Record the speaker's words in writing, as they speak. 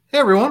Hey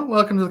everyone,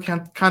 welcome to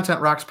the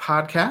Content Rocks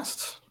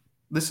podcast.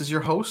 This is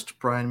your host,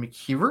 Brian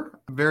McKeiver.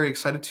 I'm very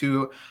excited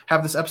to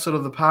have this episode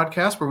of the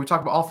podcast where we talk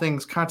about all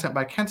things content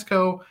by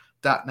Kentico,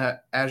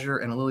 .NET, Azure,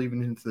 and a little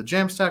even into the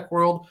jamstack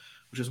world,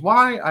 which is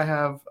why I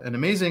have an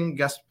amazing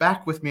guest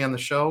back with me on the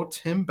show,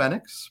 Tim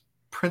Benniks,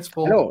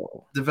 Principal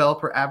Hello.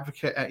 Developer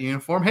Advocate at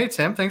Uniform. Hey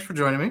Tim, thanks for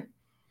joining me.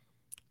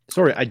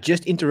 Sorry, I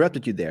just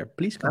interrupted you there.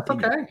 Please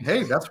continue. That's okay.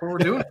 Hey, that's what we're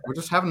doing. We're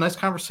just having a nice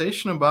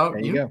conversation about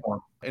There you Uniform.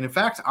 go. And in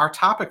fact, our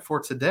topic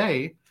for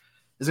today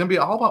is going to be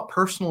all about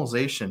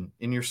personalization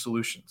in your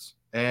solutions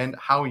and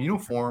how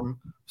Uniform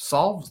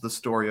solves the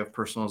story of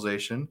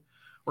personalization.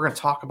 We're going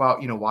to talk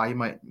about, why you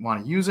might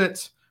want to use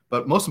it,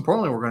 but most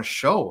importantly, we're going to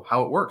show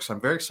how it works. I'm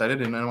very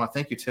excited, and I want to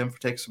thank you, Tim, for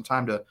taking some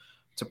time to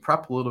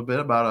prep a little bit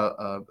about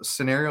a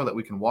scenario that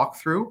we can walk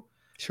through.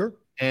 Sure.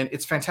 And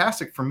it's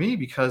fantastic for me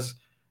because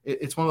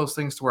it's one of those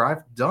things to where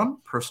I've done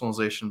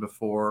personalization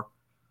before,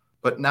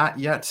 but not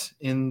yet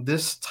in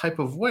this type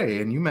of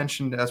way. And you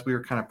mentioned as we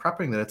were kind of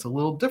prepping that it's a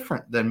little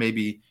different than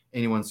maybe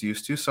anyone's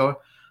used to.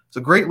 So it's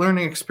a great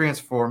learning experience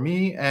for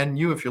me and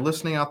you if you're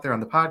listening out there on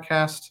the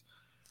podcast.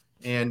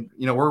 And,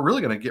 we're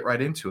really going to get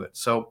right into it.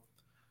 So,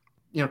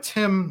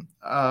 Tim,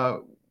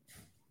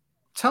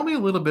 tell me a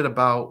little bit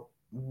about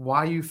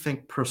why you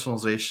think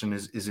personalization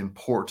is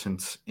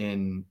important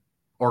in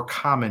or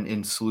common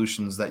in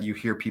solutions that you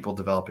hear people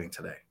developing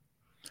today.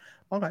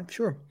 All right,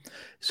 sure.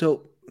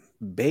 So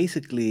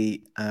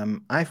basically,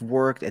 I've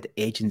worked at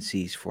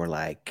agencies for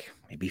like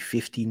maybe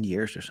 15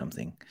 years or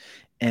something.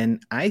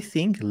 And I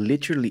think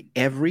literally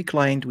every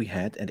client we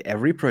had at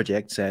every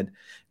project said,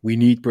 we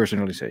need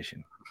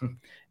personalization.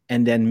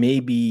 And then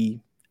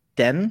maybe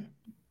 10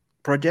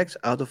 projects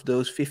out of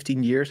those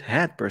 15 years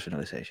had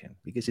personalization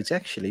because it's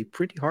actually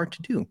pretty hard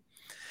to do.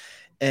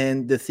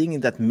 And the thing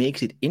that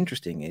makes it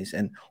interesting is,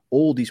 and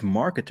all these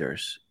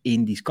marketers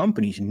in these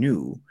companies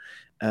knew,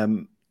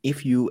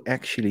 if you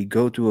actually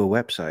go to a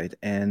website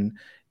and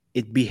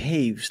it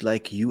behaves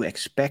like you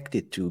expect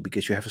it to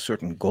because you have a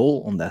certain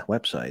goal on that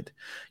website,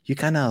 you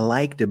kind of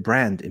like the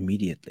brand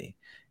immediately.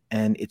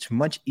 And it's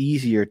much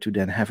easier to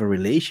then have a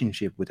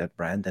relationship with that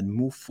brand and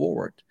move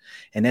forward.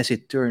 And as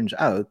it turns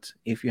out,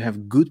 if you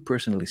have good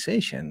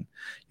personalization,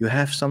 you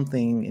have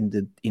something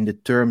in the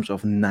terms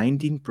of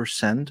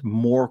 19%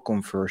 more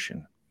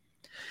conversion.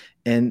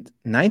 And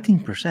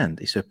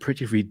 19% is a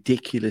pretty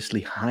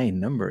ridiculously high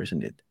number,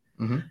 isn't it?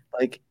 Mm-hmm.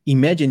 Like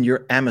imagine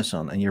you're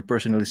Amazon and your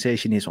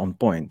personalization is on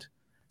point.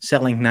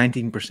 Selling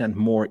 19%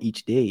 more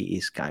each day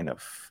is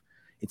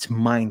it's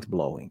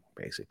mind-blowing,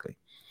 basically.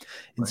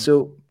 And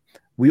so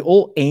we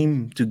all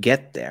aim to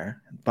get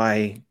there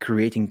by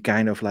creating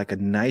kind of like a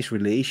nice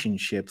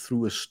relationship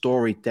through a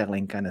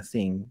storytelling kind of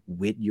thing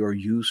with your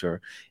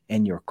user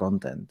and your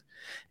content.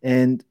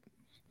 And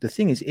the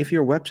thing is, if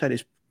your website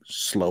is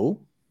slow,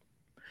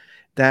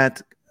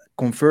 that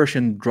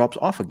conversion drops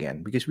off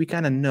again because we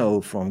kind of know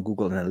from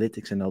Google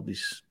Analytics and all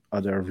this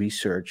other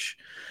research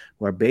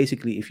where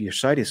basically if your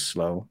site is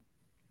slow,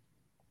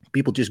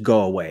 people just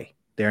go away.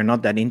 They're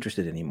not that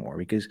interested anymore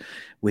because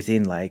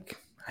within like,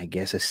 I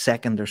guess a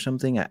second or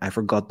something, I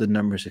forgot the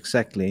numbers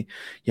exactly,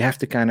 you have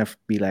to kind of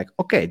be like,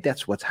 okay,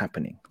 that's what's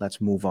happening.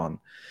 Let's move on.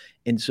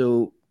 And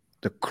so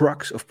the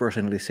crux of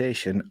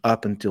personalization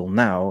up until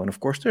now, and of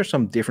course there's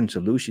some different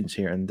solutions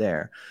here and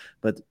there,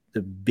 but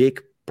the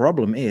big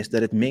problem is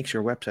that it makes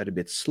your website a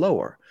bit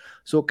slower.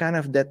 So kind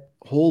of that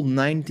whole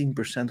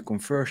 19%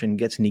 conversion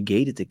gets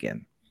negated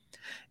again.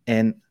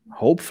 And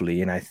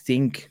hopefully, and I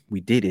think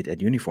we did it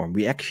at Uniform,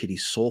 we actually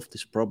solved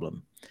this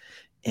problem.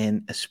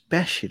 And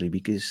especially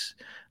because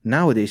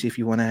nowadays, if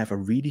you want to have a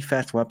really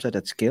fast website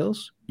that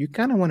scales, you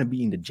kind of want to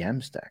be in the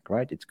jamstack,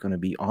 right? It's going to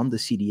be on the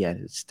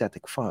CDN, it's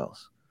static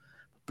files.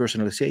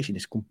 Personalization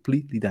is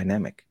completely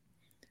dynamic.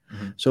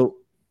 Mm-hmm. So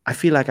I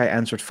feel like I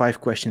answered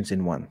 5 questions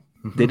in one.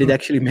 Did it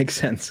actually make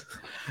sense?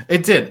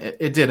 It did.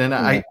 It did. And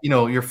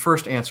yeah. Your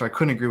first answer, I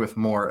couldn't agree with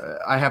more.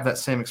 I have that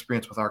same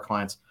experience with our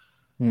clients.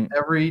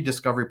 Every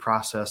discovery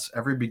process,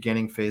 every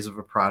beginning phase of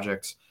a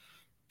project,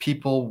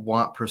 people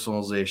want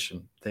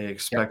personalization. They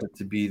expect it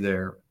to be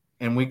there.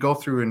 And we go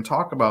through and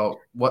talk about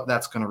what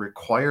that's going to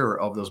require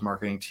of those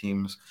marketing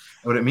teams.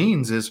 And what it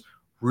means is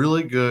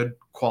really good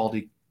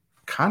quality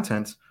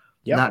content,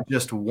 not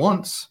just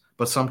once,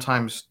 but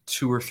sometimes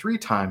 2 or 3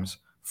 times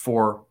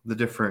for the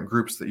different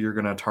groups that you're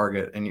going to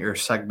target and your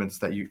segments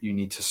that you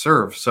need to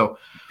serve. So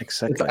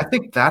exactly. I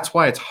think that's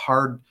why it's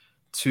hard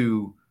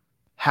to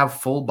have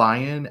full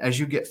buy-in as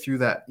you get through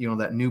that,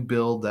 that new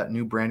build, that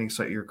new branding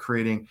site you're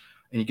creating,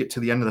 and you get to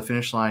the end of the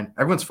finish line.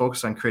 Everyone's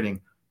focused on creating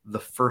the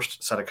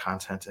first set of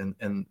content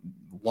and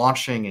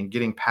launching and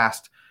getting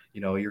past,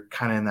 you're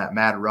kind of in that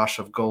mad rush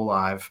of go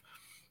live.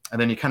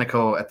 And then you kind of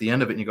go at the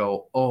end of it and you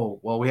go, oh,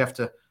 well, we have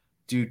to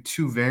do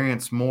 2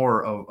 variants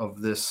more of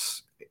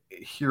this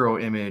hero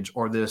image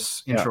or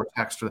this intro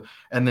text.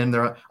 And then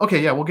they're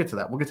okay, yeah, we'll get to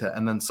that.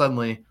 And then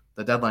suddenly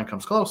the deadline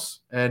comes close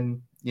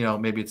and,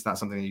 maybe it's not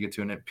something that you get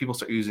to. And people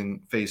start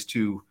using phase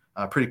 2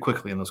 pretty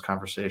quickly in those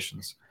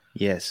conversations.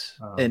 Yes.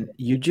 And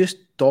you just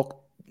told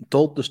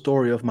the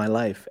story of my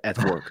life at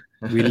work.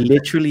 We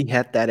literally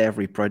had that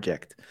every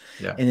project.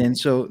 Yeah. And then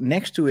so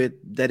next to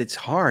it, that it's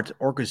hard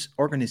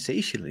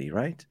organizationally,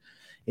 right?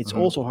 It's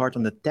also hard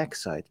on the tech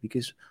side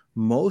because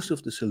most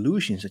of the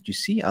solutions that you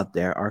see out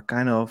there are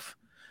kind of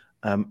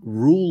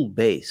rule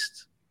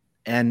based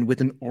and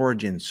with an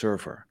origin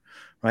server,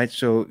 right?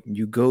 So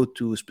you go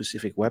to a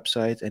specific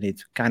website and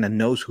it kind of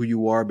knows who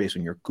you are based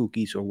on your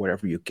cookies or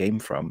wherever you came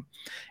from.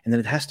 And then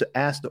it has to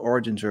ask the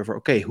origin server,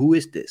 okay, who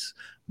is this?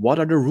 What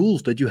are the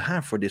rules that you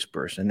have for this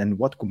person? And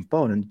what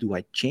component do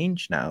I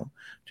change now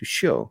to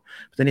show?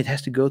 But then it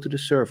has to go to the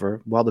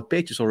server while the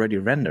page is already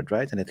rendered,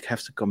 right? And it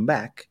has to come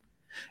back.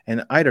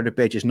 And either the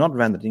page is not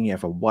rendered and you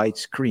have a white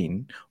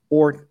screen,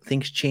 or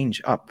things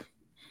change up.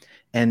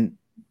 And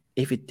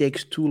if it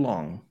takes too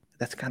long,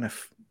 that's kind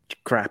of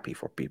crappy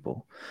for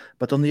people.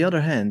 But on the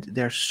other hand,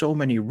 there are so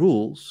many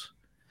rules.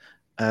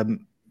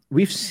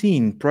 We've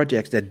seen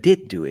projects that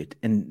did do it,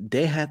 and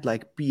they had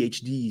like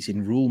PhDs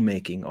in rule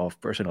making of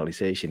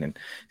personalization and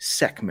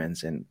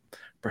segments and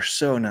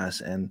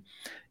personas, and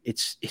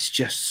it's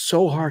just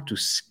so hard to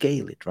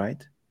scale it,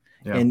 right?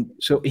 Yeah. And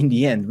so in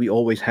the end, we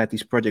always had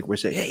this project where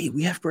say, hey,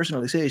 we have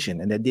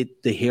personalization, and they did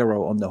the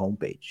hero on the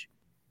homepage.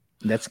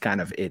 That's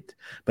kind of it.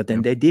 But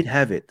then they did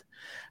have it.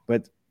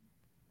 But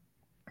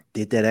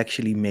did that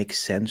actually make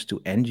sense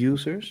to end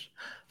users?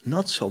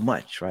 Not so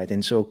much, right?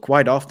 And so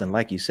quite often,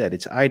 like you said,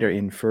 it's either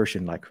in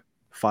version like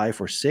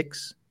 5 or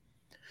 6,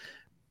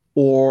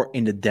 or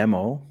in the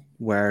demo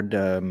where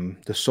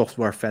the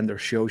software vendor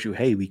shows you,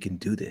 hey, we can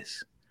do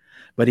this.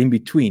 But in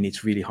between,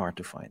 it's really hard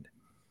to find.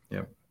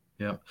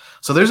 Yeah.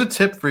 So there's a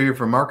tip for you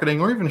for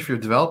marketing, or even if you're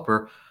a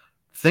developer,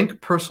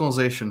 think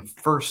personalization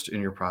first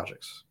in your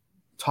projects.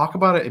 Talk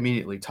about it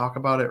immediately. Talk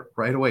about it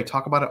right away.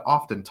 Talk about it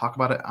often. Talk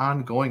about it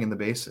ongoing in the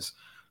basis.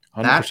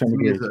 That to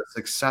me is a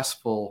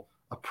successful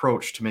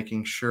approach to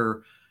making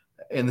sure,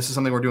 and this is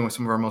something we're doing with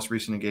some of our most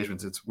recent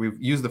engagements.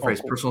 We've used the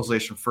phrase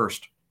personalization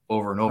first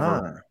over and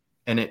over,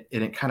 and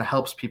it kind of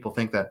helps people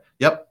think that,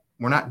 yep,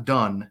 we're not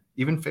done.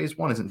 Even phase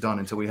 1 isn't done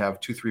until we have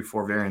 2, 3,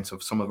 4 variants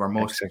of some of our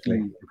most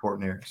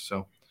important areas.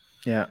 So,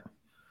 yeah.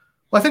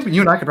 Well, I think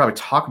you and I could probably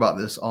talk about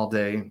this all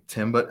day,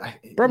 Tim, but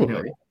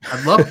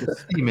I'd love to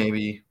see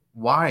maybe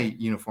why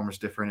uniform is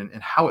different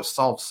and how it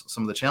solves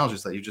some of the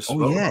challenges that you just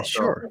spoke about.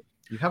 Sure. So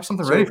you have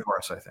something ready for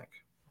us, I think.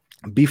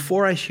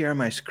 Before I share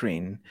my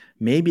screen,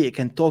 maybe I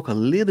can talk a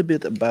little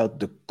bit about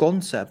the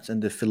concepts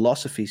and the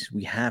philosophies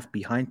we have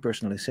behind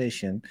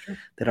personalization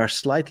that are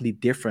slightly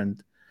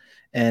different,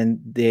 and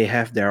they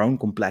have their own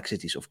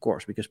complexities, of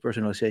course, because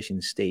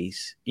personalization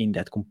stays in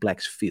that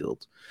complex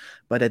field.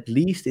 But at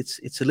least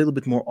it's a little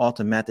bit more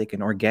automatic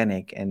and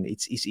organic, and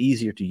it's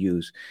easier to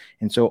use.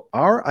 And so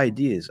our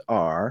ideas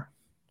are,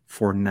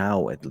 for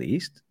now at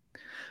least,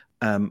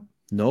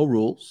 no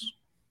rules,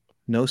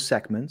 no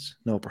segments,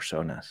 no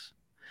personas.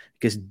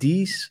 Because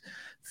these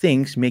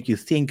things make you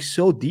think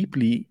so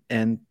deeply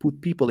and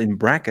put people in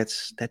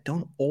brackets that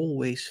don't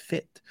always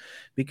fit.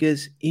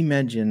 Because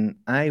imagine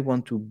I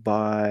want to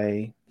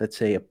buy, let's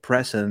say, a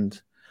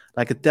present,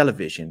 like a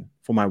television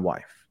for my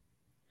wife.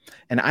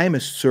 And I'm a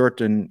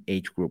certain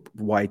age group,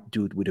 white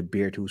dude with a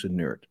beard who's a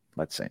nerd,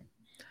 let's say,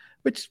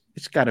 which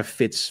kind of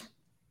fits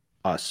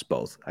us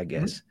both, I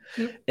guess.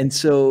 Mm-hmm. And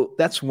so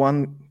that's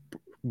one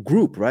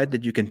group, right,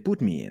 that you can put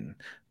me in.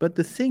 But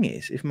the thing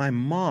is, if my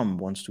mom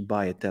wants to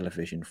buy a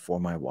television for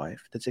my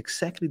wife, that's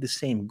exactly the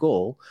same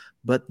goal,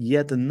 but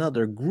yet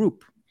another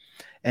group.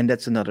 And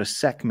that's another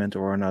segment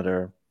or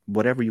another,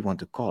 whatever you want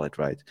to call it,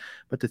 right?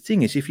 But the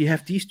thing is, if you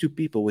have these two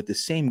people with the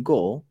same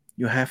goal,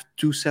 you have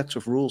 2 sets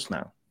of rules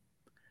now.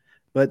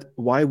 But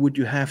why would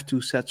you have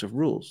 2 sets of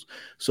rules?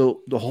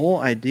 So the whole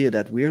idea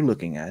that we're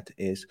looking at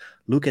is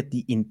look at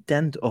the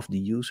intent of the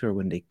user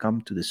when they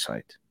come to the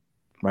site.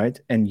 Right?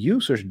 And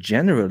users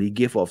generally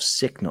give off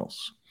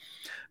signals.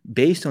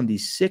 Based on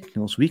these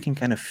signals, we can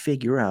kind of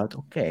figure out,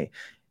 okay,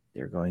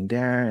 they're going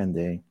there and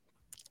they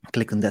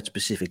click on that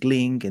specific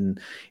link. And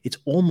it's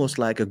almost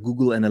like a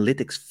Google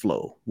Analytics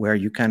flow where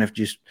you kind of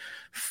just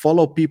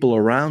follow people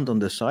around on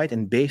the site.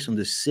 And based on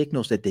the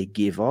signals that they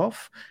give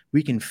off,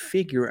 we can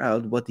figure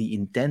out what the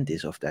intent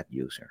is of that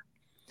user.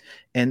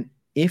 And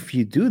if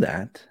you do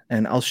that,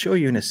 and I'll show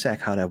you in a sec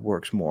how that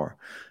works more,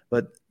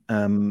 but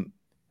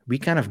we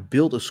kind of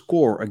build a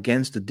score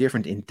against the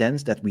different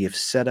intents that we have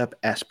set up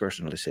as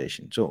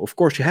personalization. So, of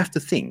course, you have to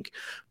think,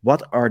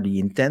 what are the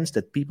intents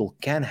that people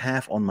can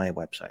have on my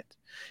website?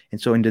 And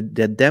so in the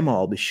demo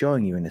I'll be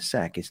showing you in a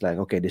sec, it's like,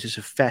 okay, this is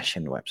a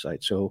fashion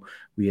website. So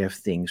we have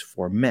things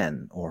for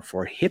men or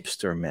for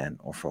hipster men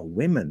or for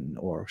women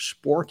or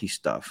sporty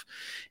stuff.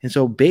 And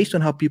so based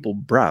on how people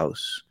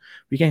browse,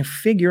 we can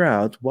figure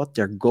out what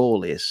their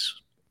goal is.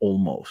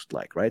 Almost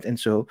like, right? And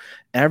so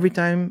every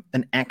time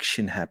an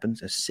action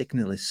happens, a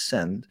signal is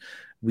sent,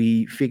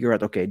 we figure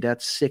out, okay,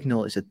 that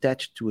signal is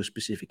attached to a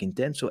specific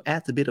intent, so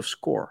add a bit of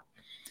score.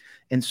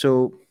 And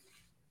so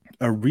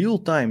a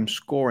real-time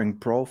scoring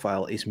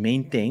profile is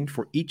maintained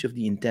for each of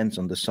the intents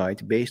on the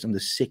site based on the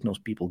signals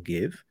people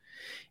give.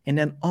 And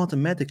then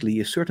automatically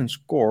a certain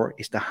score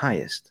is the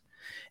highest.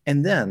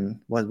 And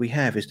then what we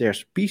have is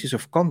there's pieces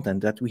of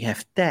content that we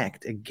have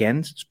tagged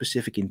against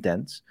specific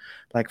intents.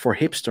 Like for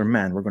hipster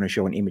man, we're going to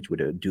show an image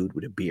with a dude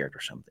with a beard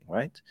or something,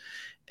 right?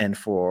 And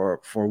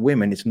for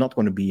women, it's not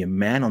going to be a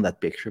man on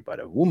that picture, but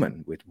a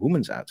woman with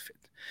woman's outfit.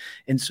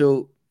 And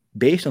so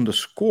based on the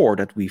score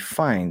that we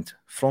find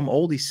from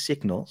all these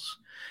signals,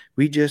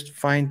 we just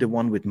find the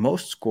one with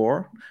most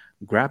score,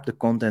 grab the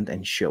content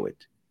and show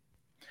it.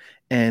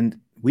 And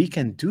we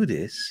can do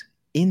this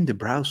in the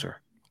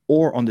browser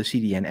or on the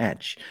CDN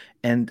edge.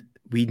 And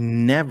we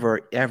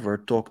never, ever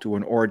talk to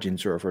an origin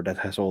server that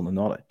has all the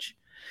knowledge.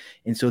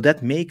 And so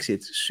that makes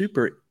it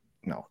super,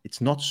 no,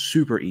 it's not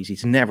super easy.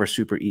 It's never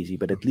super easy,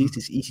 but at least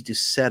it's easy to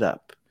set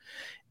up.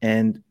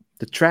 And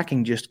the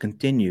tracking just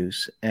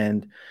continues.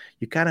 And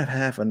you kind of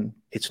have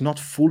it's not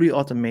fully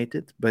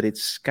automated, but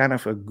it's kind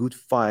of a good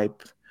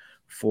vibe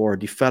for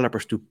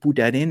developers to put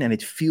that in. And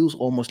it feels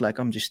almost like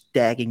I'm just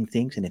tagging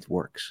things and it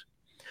works.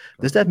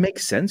 Does that make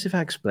sense if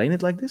I explain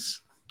it like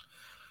this?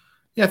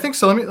 Yeah, I think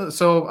so. The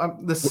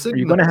signals,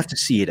 you're going to have to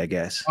see it, I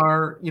guess.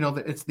 Are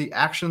it's the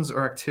actions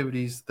or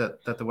activities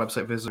that the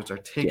website visitors are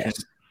taking,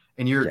 yes.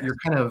 And you're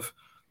kind of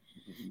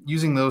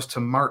using those to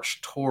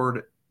march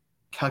toward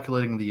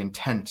calculating the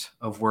intent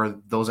of where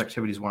those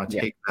activities want to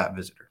take that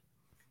visitor.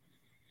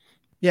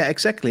 Yeah,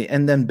 exactly.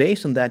 And then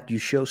based on that, you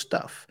show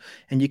stuff.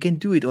 And you can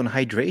do it on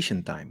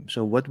hydration time.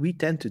 So what we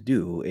tend to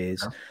do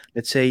is,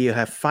 let's say you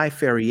have 5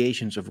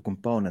 variations of a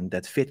component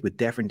that fit with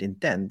different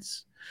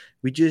intents.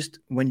 We just,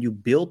 when you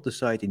build the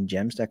site in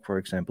Jamstack, for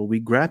example,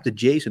 we grab the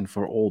JSON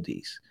for all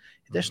these.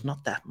 There's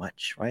not that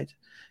much, right?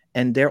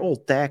 And they're all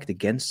tagged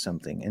against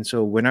something. And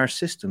so when our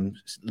system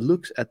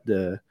looks at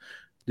the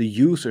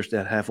users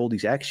that have all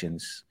these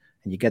actions,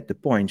 and you get the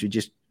point, you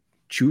just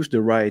choose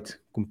the right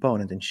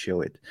component and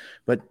show it.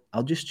 But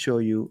I'll just show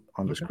you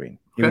on the screen.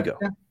 Here we go.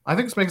 Yeah. I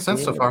think it's making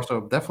sense so far, so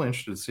I'm definitely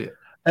interested to see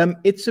it.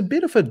 It's a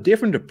bit of a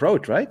different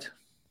approach, right?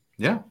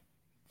 Yeah.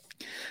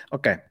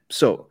 Okay,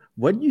 so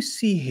what you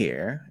see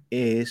here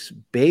is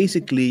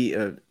basically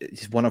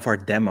it's one of our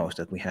demos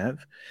that we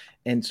have.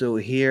 And so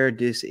here,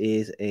 this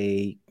is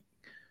a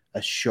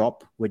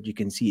shop where you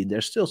can see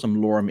there's still some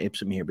lorem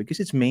ipsum here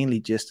because it's mainly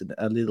just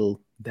a little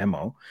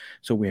demo.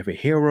 So we have a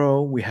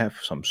hero, we have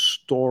some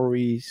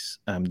stories,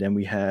 then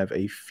we have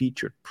a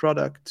featured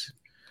product.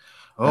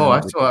 Oh, I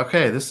saw.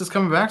 Okay, this is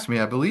coming back to me.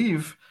 I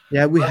believe.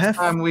 Yeah, we last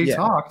time we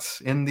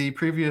talked in the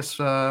previous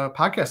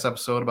podcast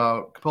episode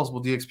about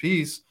composable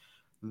DXPs.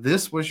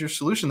 This was your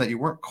solution that you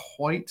weren't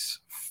quite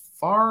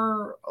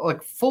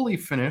fully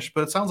finished,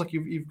 but it sounds like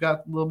you've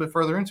got a little bit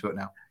further into it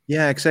now.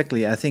 Yeah,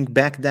 exactly. I think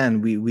back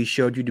then we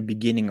showed you the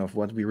beginning of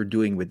what we were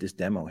doing with this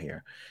demo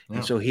here. Yeah.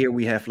 And so here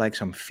we have like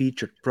some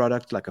featured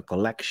product, like a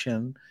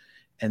collection,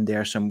 and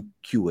there's some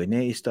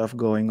Q&A stuff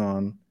going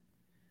on.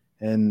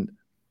 And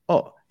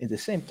at the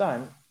same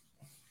time,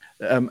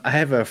 I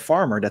have a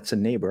farmer that's a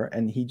neighbor,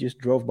 and he just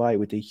drove by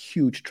with a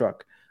huge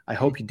truck. I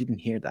hope you didn't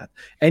hear that.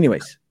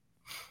 Anyways,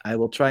 I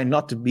will try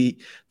not to be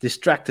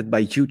distracted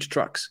by huge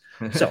trucks.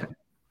 So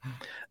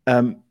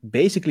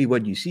basically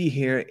what you see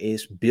here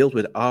is built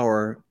with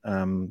our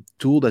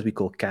tool that we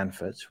call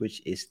Canvas,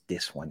 which is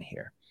this one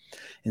here.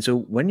 And so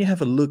when you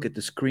have a look at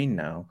the screen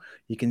now,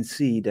 you can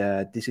see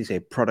that this is a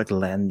product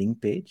landing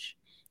page.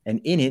 And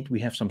in it, we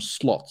have some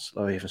slots.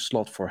 We have a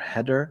slot for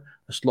header,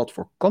 a slot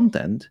for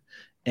content,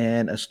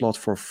 and a slot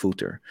for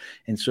footer.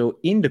 And so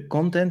in the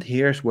content,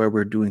 here's where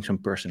we're doing some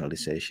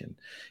personalization.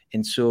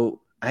 And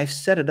so I've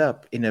set it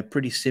up in a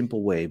pretty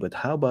simple way, but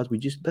how about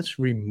let's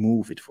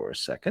remove it for a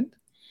second.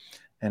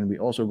 And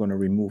we're also going to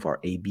remove our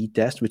A/B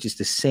test, which is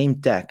the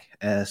same tag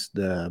as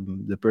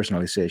the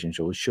personalization.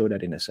 So we'll show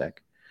that in a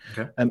sec.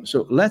 Okay.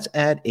 So let's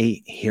add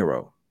a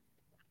hero.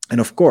 And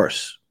of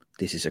course,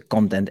 this is a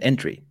content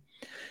entry.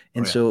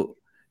 And so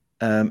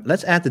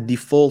let's add the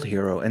default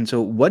hero. And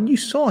so what you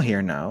saw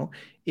here now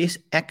is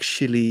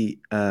actually,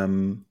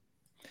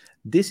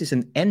 this is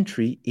an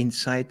entry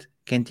inside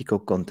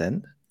Kentico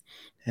content.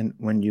 And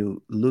when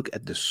you look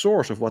at the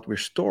source of what we're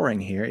storing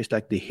here, it's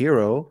like the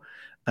hero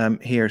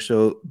here.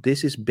 So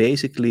this is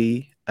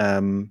basically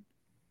that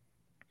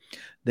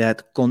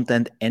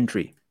content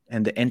entry.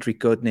 And the entry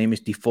code name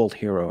is default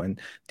hero. And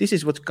this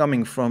is what's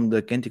coming from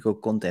the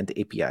Kentico content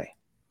API.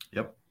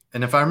 Yep.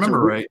 And if I remember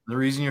right, the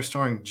reason you're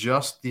storing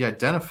just the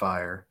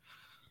identifier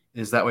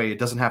is that way it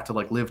doesn't have to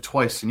live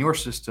twice in your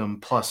system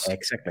plus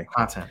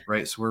content,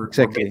 right? So we're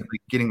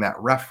basically getting that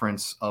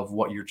reference of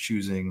what you're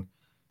choosing.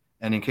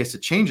 And in case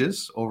it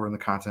changes over in the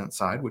content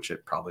side, which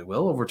it probably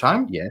will over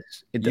time,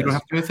 yes, you don't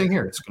have to do anything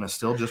here. It's going to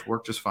still just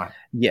work just fine.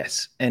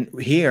 Yes. And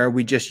here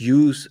we just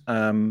use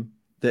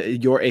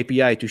your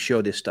API to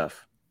show this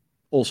stuff.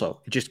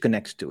 Also, it just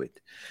connects to it.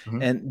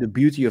 Mm-hmm. And the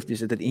beauty of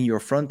this is that in your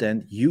front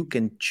end, you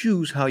can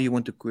choose how you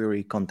want to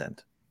query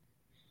content,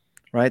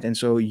 right? And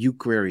so you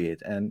query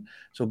it. And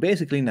so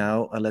basically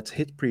now let's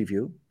hit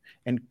preview.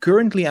 And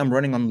currently I'm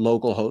running on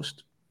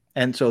localhost.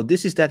 And so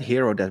this is that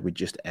hero that we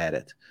just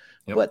added.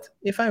 Yep. But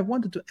if I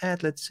wanted to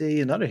add, let's say,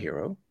 another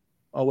hero,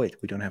 oh, wait,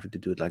 we don't have to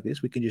do it like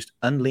this. We can just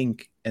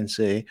unlink and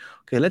say,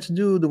 okay, let's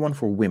do the one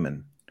for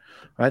women.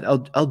 right?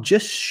 I'll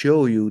just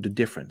show you the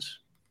difference.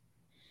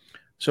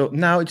 So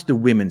now it's the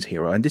women's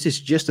hero, and this is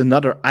just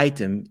another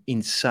item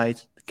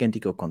inside the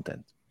Kentico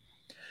content.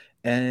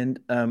 And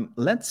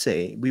let's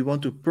say we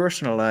want to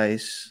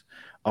personalize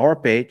our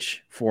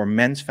page for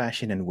men's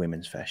fashion and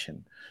women's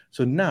fashion.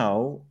 So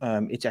now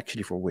it's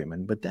actually for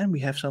women, but then we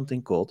have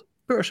something called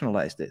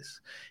personalize this.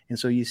 And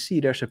so you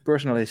see there's a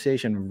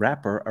personalization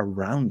wrapper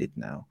around it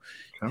now.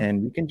 Okay.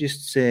 And we can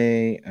just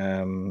say,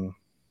 and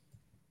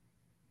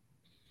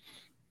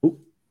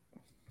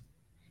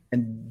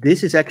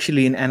this is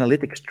actually an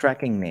analytics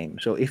tracking name.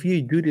 So if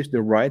you do this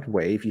the right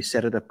way, if you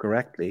set it up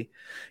correctly,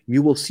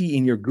 you will see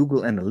in your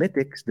Google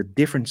Analytics the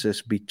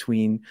differences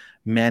between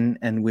men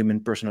and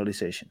women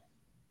personalization.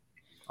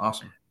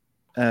 Awesome.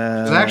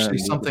 It's actually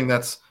something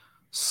that's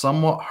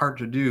somewhat hard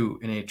to do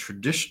in a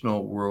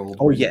traditional world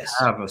where you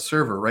have a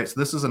server, right? So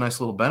this is a nice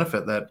little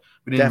benefit that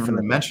we didn't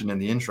even mention in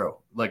the intro.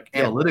 Like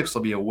analytics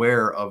will be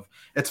aware of.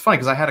 It's funny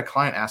because I had a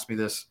client ask me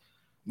this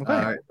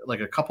like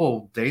a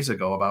couple days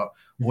ago about,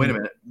 wait a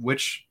minute,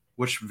 which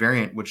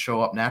variant would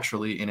show up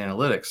naturally in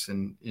analytics?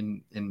 And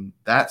in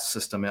that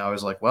system, I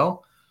was like,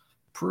 well,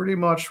 pretty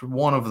much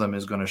one of them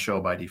is going to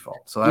show by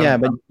default. So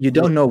but you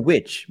don't know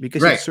which,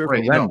 because it's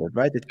server rendered,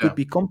 right? It could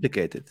be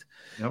complicated.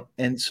 Yep.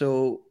 And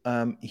so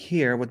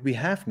here, what we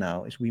have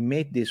now is we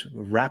made this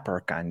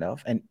wrapper kind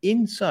of, and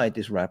inside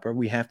this wrapper,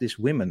 we have this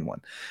women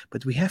one,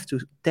 but we have to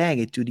tag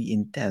it to the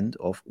intent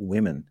of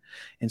women.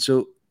 And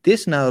so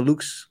this now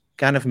looks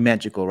kind of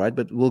magical, right?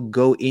 But we'll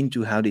go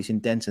into how these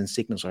intents and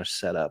signals are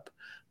set up.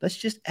 Let's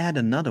just add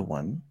another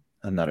one,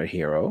 another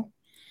hero,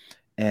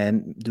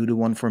 and do the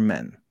one for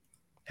men.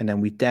 And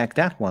then we tag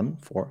that one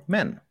for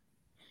men.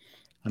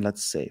 And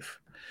let's save.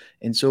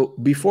 And so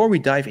before we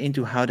dive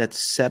into how that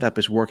setup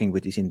is working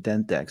with these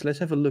intent tags, let's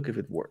have a look if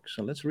it works.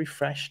 So let's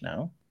refresh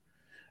now.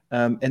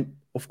 And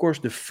of course,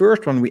 the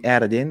first one we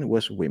added in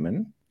was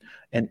women.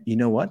 And you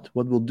know what?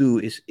 What we'll do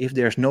is if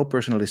there's no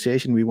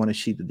personalization, we want to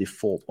see the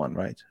default one,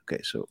 right?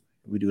 Okay, so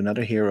we do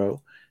another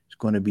hero. It's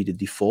going to be the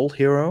default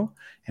hero.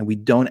 And we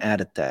don't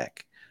add a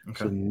tag.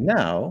 Okay. So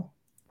now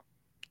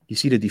you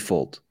see the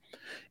default.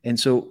 And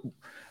so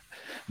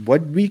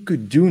what we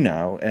could do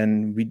now,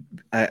 and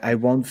I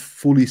won't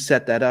fully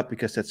set that up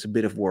because that's a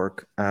bit of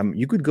work.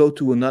 You could go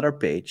to another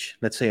page,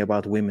 let's say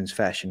about women's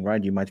fashion,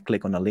 right? You might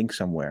click on a link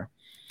somewhere.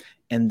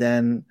 And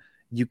then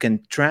you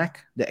can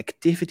track the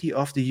activity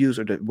of the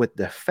user with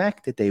the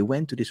fact that they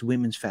went to this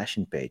women's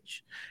fashion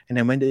page. And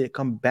then when they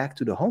come back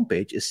to the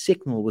homepage, a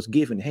signal was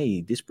given,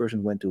 hey, this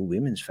person went to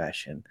women's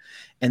fashion.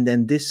 And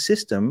then this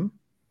system,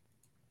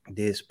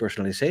 this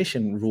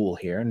personalization rule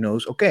here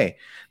knows, okay,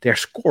 their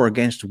score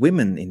against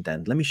women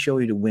intent. Let me show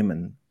you the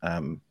women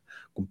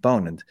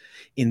component.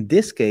 In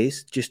this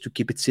case, just to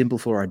keep it simple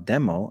for our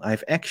demo,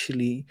 I've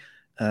actually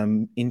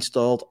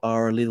installed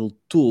our little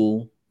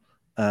tool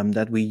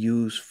that we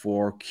use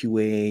for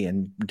QA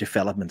and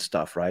development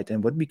stuff, right?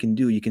 And what we can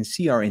do, you can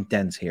see our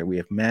intents here. We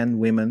have men,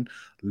 women,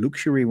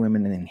 luxury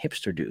women, and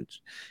hipster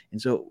dudes.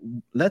 And so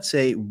let's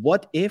say,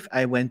 what if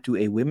I went to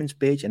a women's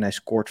page and I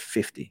scored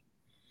 50?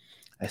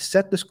 I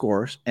set the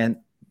scores, and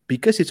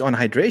because it's on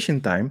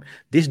hydration time,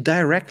 this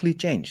directly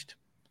changed.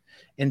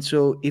 And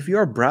so if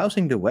you're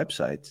browsing the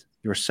website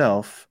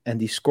yourself and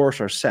these scores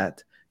are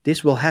set,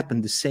 this will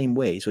happen the same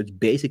way. So it's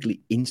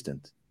basically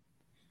instant.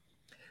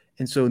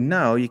 And so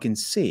now you can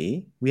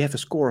see we have a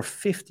score of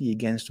 50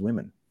 against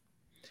women.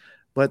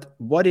 But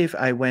what if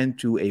I went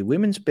to a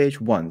women's page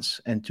once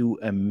and to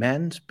a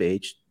men's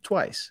page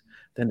twice?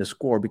 Then the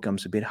score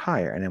becomes a bit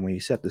higher. And then when you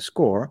set the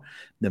score,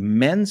 the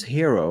men's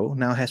hero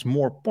now has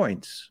more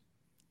points,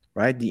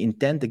 right? The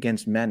intent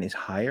against men is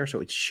higher, so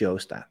it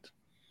shows that.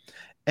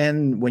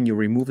 And when you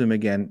remove them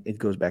again, it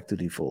goes back to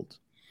default.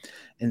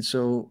 And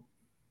so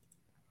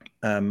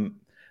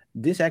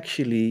this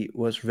actually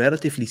was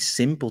relatively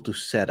simple to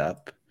set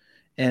up.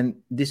 And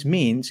this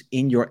means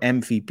in your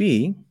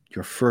MVP,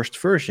 your first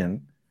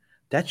version,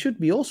 that should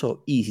be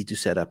also easy to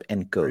set up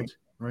and code.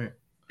 Right.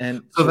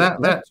 And so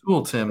that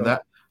tool, Tim,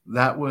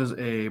 that was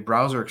a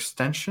browser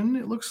extension,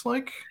 it looks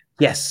like?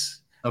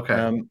 Yes.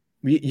 Okay.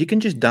 You can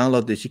just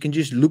download this. You can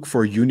just look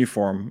for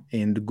Uniform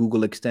in the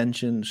Google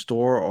extension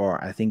store,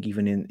 or I think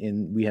even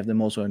in we have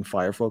them also in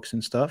Firefox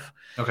and stuff.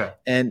 Okay.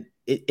 And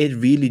it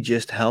really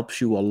just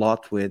helps you a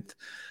lot with,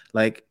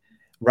 like,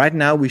 right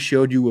now we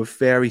showed you a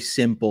very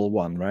simple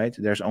one, right?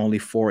 There's only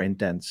 4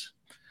 intents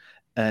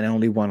and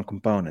only 1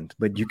 component.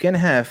 But you can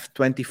have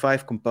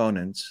 25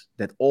 components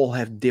that all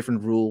have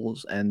different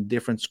rules and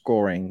different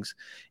scorings.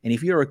 And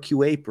if you're a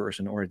QA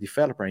person or a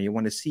developer and you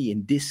want to see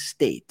in this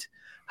state,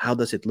 how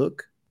does it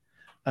look?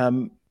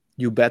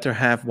 You better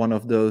have one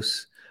of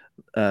those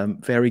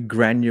very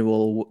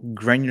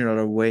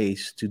granular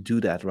ways to do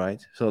that,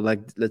 right? So, like,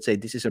 let's say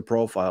this is a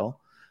profile.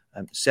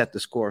 Set the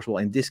scores. Well,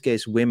 in this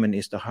case, women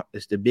is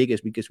the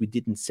biggest because we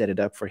didn't set it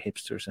up for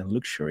hipsters and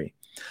luxury.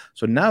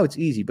 So now it's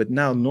easy, but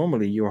now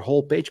normally your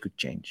whole page could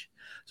change.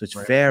 So it's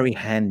very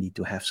handy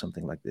to have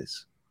something like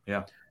this.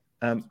 Yeah.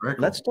 Cool.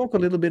 Let's talk a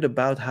little bit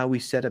about how we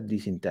set up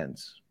these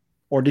intents.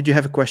 Or did you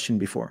have a question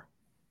before?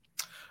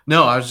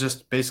 No, I was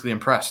just basically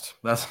impressed.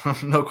 That's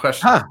no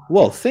question.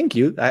 Well, thank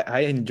you.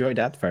 I enjoy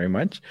that very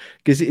much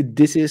because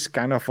this is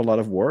kind of a lot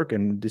of work,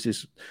 and this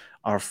is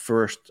our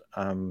first.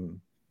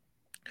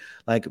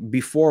 Like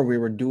before, we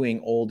were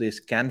doing all this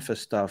Canvas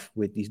stuff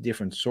with these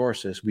different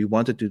sources. We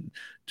wanted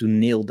to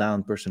nail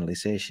down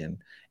personalization,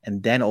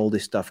 and then all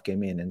this stuff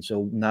came in. And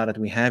so now that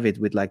we have it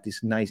with like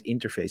this nice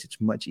interface,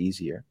 it's much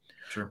easier.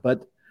 Sure.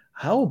 But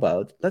how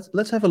about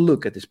let's have a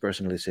look at this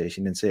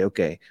personalization and say,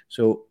 okay,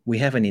 so we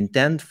have an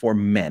intent for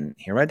men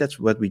here, right? That's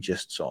what we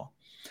just saw.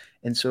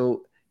 And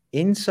so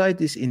inside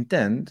this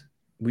intent,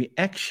 we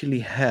actually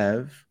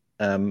have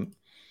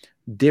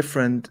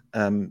different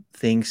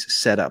things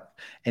set up.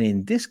 And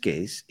in this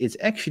case, it's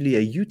actually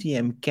a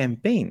UTM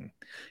campaign.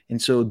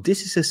 And so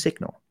this is a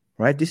signal,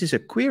 right? This is a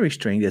query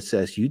string that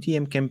says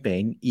UTM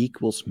campaign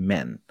equals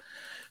men.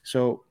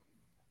 So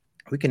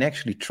we can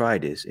actually try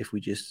this if we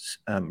just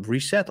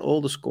reset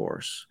all the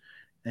scores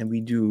and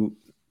we do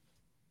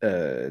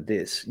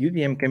this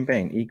UTM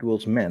campaign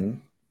equals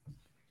men.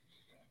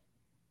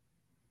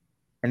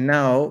 And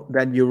now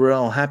that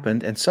URL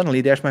happened, and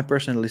suddenly there's my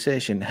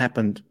personalization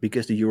happened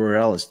because the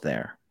URL is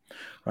there,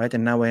 right?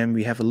 And now when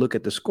we have a look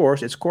at the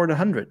scores, it scored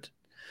 100.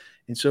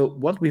 And so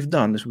what we've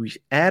done is we've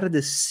added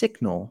a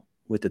signal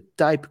with the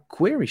type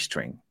query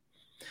string.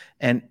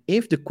 And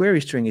if the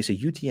query string is a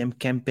UTM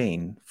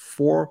campaign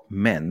for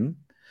men,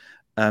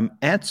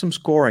 add some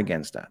score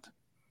against that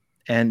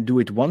and do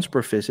it once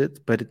per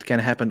visit, but it can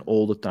happen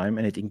all the time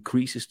and it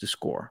increases the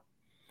score.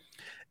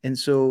 And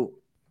so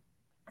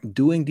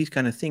doing these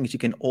kind of things, you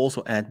can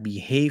also add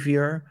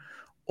behavior,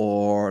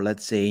 or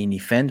let's say an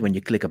event when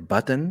you click a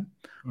button,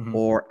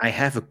 or I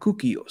have a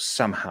cookie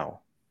somehow.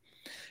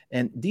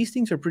 And these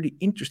things are pretty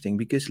interesting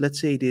because let's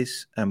say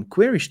this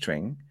query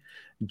string,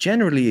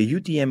 generally a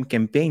UTM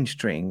campaign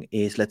string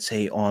is, let's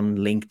say, on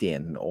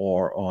LinkedIn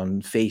or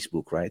on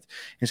Facebook, right?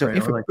 And so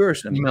if a like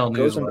person email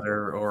goes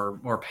newsletter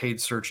or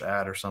paid search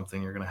ad or something,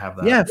 you're going to have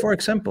that. Yeah, for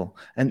example.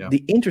 And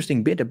the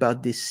interesting bit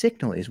about this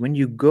signal is when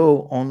you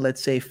go on,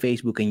 let's say,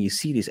 Facebook and you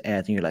see this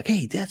ad and you're like,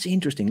 hey, that's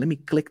interesting. Let me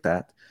click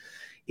that.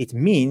 It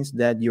means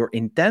that your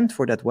intent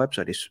for that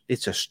website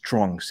it's a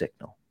strong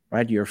signal,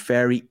 right? You're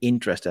very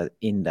interested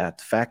in that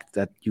fact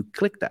that you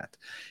click that.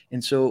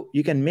 And so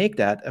you can make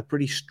that a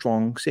pretty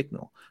strong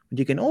signal. But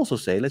you can also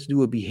say, let's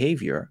do a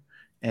behavior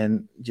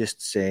and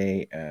just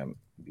say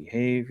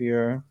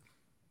behavior.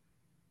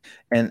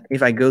 And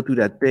if I go to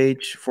that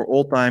page for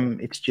all time,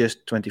 it's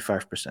just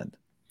 25%.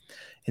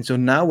 And so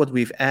now what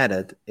we've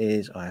added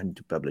is, I need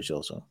to publish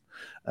also.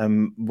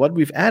 What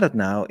we've added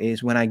now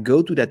is when I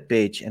go to that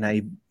page and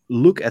I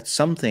look at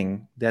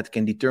something that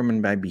can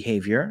determine by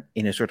behavior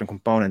in a certain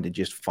component, it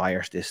just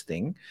fires this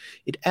thing.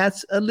 It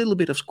adds a little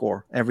bit of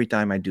score every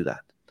time I do that.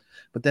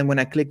 But then when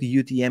I click the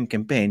UTM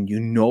campaign, you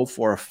know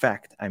for a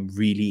fact I'm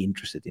really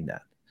interested in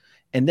that.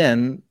 And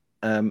then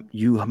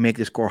you make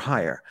the score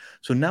higher.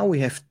 So now we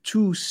have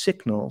two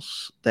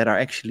signals that are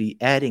actually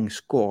adding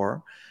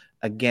score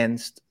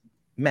against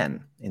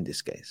men in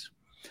this case.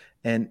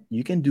 And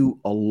you can do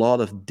a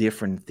lot of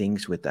different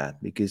things with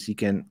that because you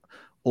can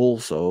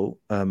also,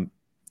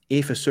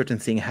 if a certain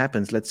thing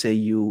happens, let's say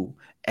you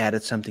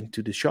added something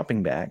to the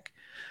shopping bag,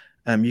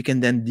 you can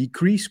then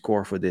decrease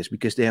score for this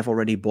because they have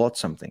already bought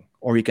something,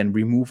 or you can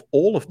remove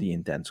all of the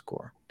intent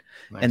score.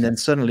 Nice. And then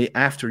suddenly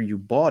after you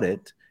bought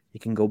it, you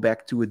can go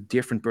back to a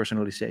different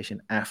personalization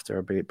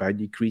after by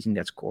decreasing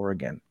that score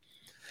again.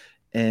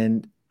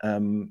 And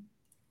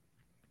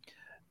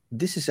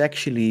this is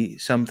actually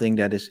something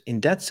that is, in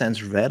that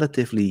sense,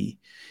 relatively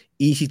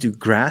easy to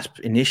grasp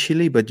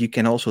initially, but you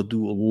can also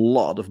do a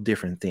lot of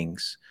different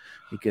things.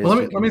 Because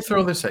let me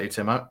throw this at you,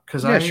 Tim,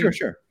 because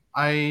sure.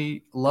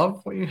 I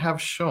love what you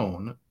have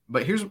shown,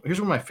 but here's one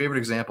of my favorite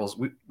examples.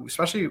 We,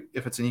 especially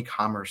if it's an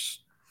e-commerce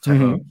type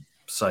of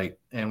site,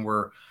 and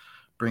we're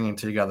bringing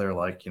together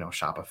like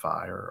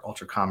Shopify or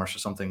Ultra Commerce or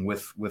something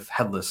with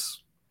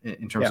headless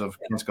in terms of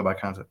Kentico by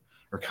content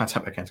or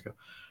content by Kentico,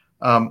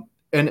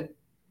 and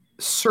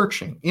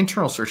searching,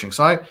 internal searching.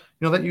 So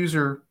that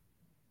user,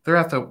 they're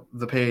at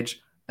the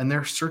page and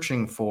they're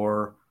searching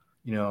for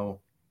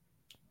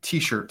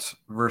t-shirts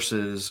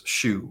versus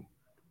shoe.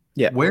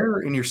 Yeah.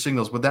 Where in your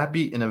signals would that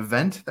be an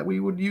event that we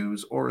would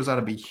use, or is that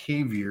a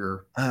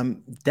behavior?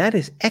 That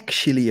is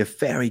actually a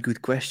very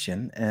good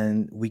question,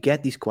 and we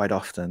get these quite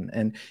often.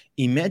 And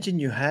imagine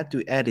you had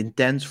to add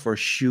intents for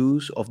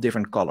shoes of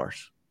different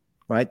colors,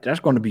 right? There's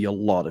going to be a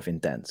lot of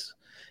intents.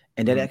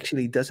 And that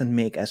actually doesn't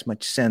make as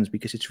much sense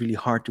because it's really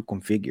hard to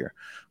configure.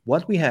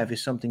 What we have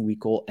is something we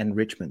call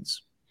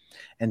enrichments.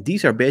 And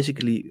these are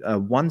basically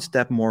one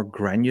step more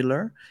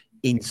granular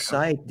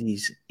inside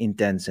these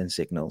intents and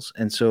signals.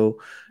 And so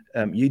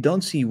you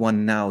don't see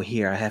one now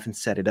here. I haven't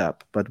set it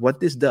up. But what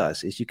this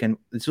does is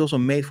it's also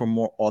made for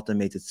more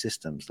automated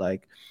systems,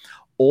 like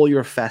all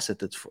your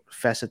facet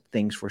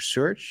things for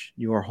search,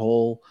 your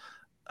whole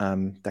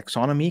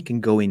taxonomy can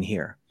go in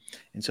here.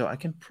 And so I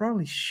can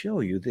probably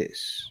show you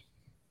this.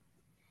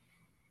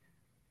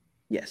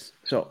 Yes.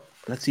 So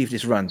let's see if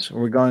this runs.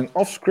 We're going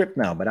off script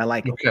now, but I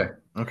like it.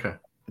 Okay.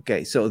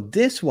 Okay, so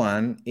this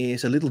one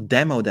is a little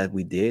demo that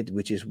we did,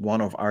 which is one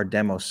of our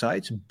demo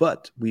sites,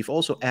 but we've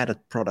also added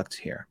products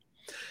here.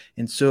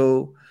 And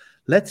so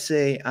let's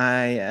say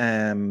I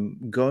am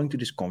going to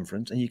this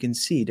conference and you can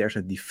see there's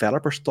a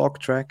developer talk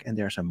track and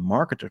there's a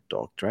marketer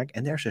talk track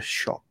and there's a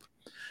shop,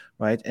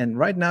 right? And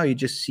right now you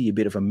just see a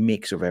bit of a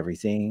mix of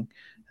everything,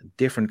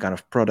 different kind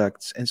of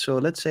products. And so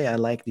let's say I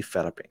like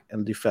developing a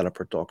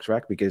developer talk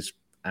track because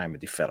I'm a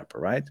developer,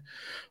 right?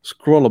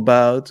 Scroll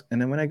about, and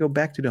then when I go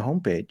back to the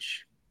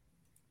homepage,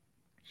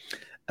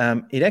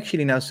 it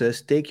actually now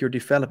says take your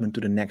development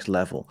to the next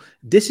level.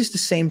 This is the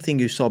same thing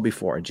you saw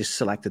before. I just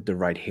selected the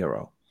right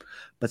hero.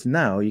 But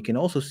now you can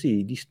also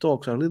see these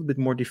talks are a little bit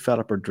more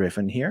developer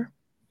driven here.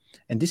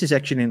 And this is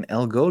actually an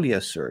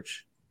Algolia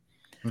search.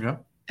 Okay.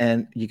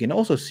 And you can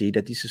also see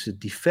that this is a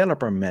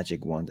developer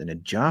magic wand and a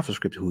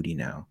JavaScript hoodie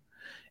now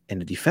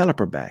and a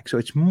developer bag. So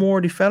it's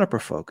more developer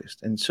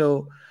focused. And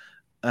so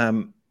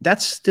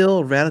that's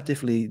still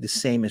relatively the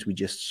same as we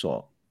just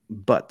saw.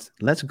 But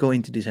let's go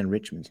into these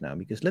enrichments now,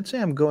 because let's say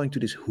I'm going to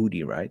this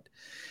hoodie, right?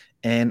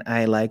 And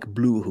I like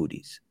blue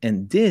hoodies.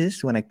 And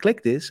this, when I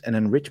click this, an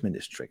enrichment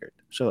is triggered.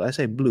 So I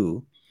say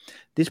blue,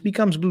 this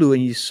becomes blue.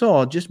 And you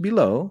saw just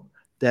below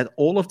that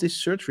all of these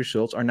search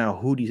results are now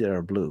hoodies that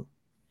are blue.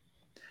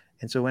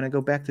 And so when I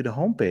go back to the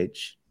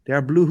homepage, there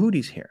are blue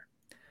hoodies here.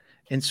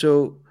 And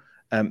so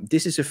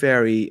this is a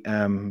very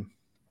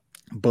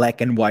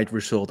black and white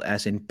result,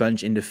 as in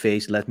punch in the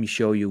face, let me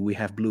show you we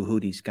have blue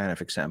hoodies kind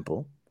of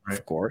example, right.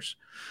 Of course.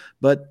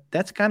 But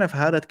that's kind of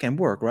how that can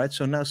work, right?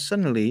 So now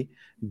suddenly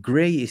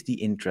gray is the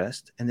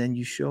interest, and then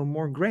you show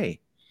more gray.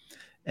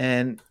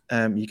 And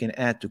you can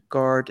add to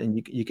cart,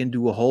 and you can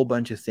do a whole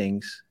bunch of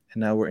things.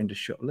 And now we're in the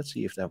show. Let's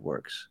see if that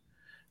works.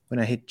 When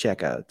I hit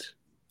checkout,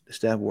 does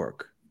that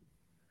work?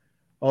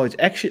 Oh, it's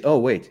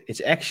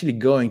actually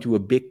going to a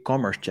big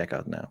commerce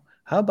checkout now.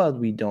 How about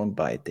we don't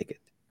buy a ticket?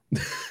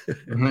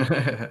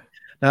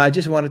 Now I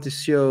just wanted to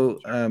show,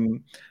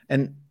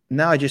 and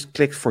now I just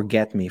clicked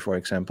forget me, for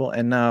example,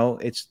 and now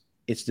it's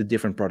the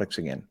different products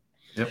again.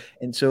 Yep.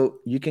 And so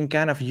you can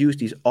kind of use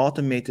these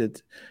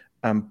automated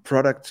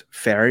product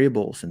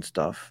variables and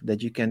stuff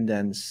that you can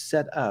then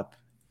set up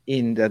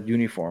in that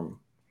uniform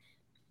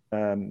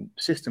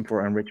system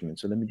for enrichment.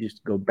 So let me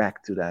just go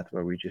back to that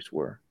where we just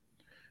were.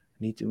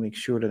 I need to make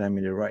sure that I'm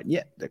in the right,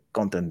 the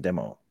content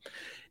demo.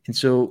 And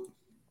so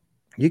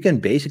you can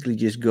basically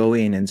just go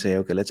in and say,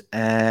 okay, let's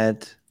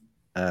add,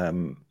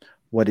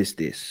 what is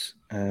this?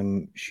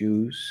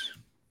 Shoes.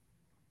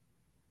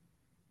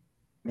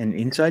 And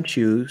inside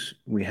shoes,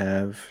 we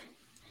have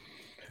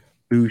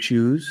blue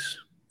shoes.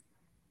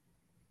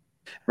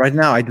 Right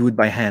now, I do it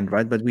by hand,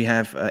 right? But we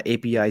have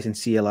APIs and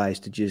CLIs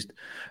to just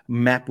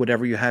map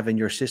whatever you have in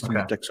your system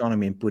of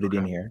taxonomy and put it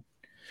in here.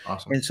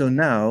 Awesome. And so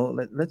now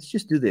let's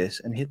just do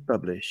this and hit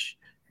publish.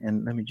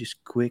 And let me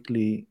just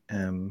quickly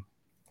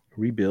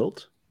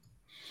rebuild.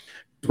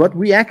 What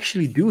we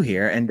actually do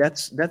here, and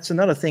that's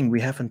another thing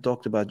we haven't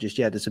talked about just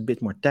yet, it's a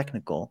bit more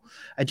technical.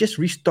 I just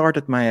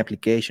restarted my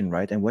application,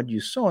 right? And what you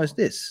saw is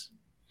this.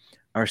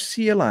 Our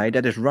CLI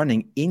that is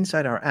running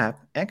inside our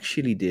app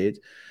actually did,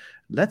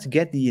 let's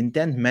get the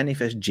intent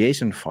manifest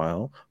JSON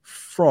file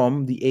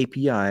from the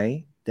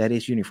API that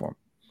is uniform.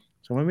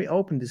 So when we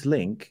open this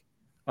link,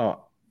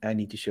 I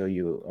need to show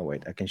you,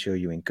 I can show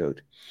you in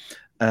code.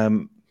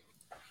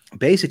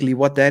 Basically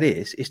what that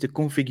is the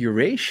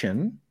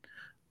configuration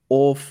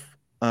of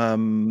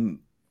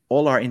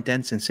all our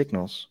intents and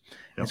signals.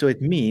 Yep. And so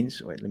it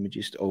means, let me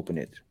just open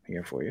it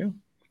here for you.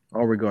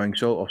 Oh, we're going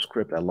so off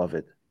script. I love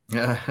it.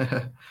 Yeah.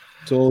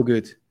 It's all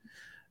good.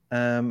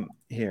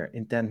 Here,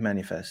 intent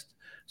manifest.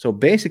 So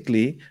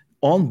basically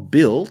on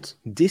build,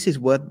 this is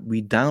what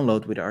we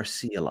download with our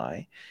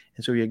CLI.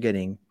 And so you're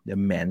getting the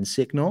men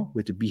signal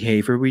with the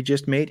behavior we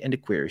just made and the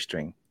query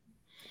string.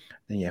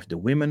 Then you have the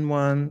women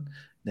one,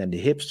 then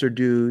the hipster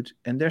dude,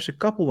 and there's a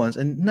couple ones.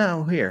 And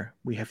now here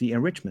we have the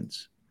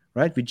enrichments.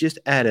 Right, we just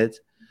added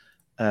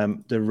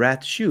the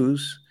red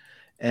shoes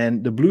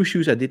and the blue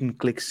shoes. I didn't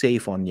click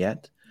save on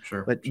yet,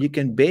 but you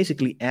can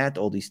basically add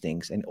all these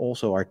things and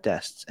also our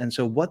tests. And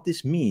so what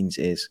this means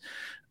is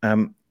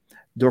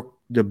the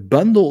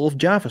bundle of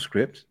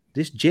JavaScript,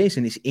 this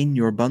JSON is in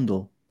your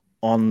bundle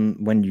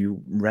on when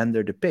you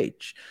render the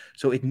page.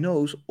 So it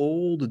knows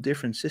all the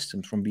different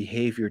systems from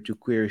behavior to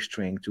query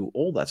string to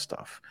all that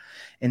stuff.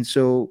 And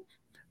so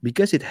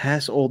because it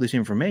has all this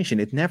information,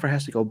 it never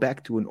has to go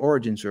back to an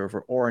origin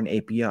server or an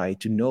API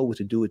to know what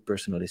to do with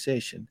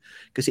personalization,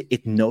 because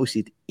it knows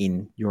it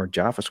in your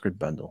JavaScript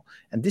bundle.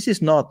 And this is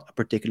not a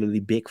particularly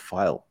big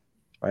file,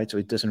 right? So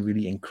it doesn't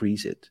really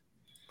increase it.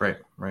 Right.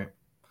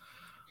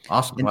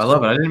 Awesome. Well, I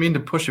love it. I didn't mean to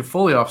push you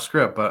fully off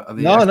script, but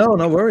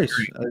no worries.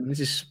 This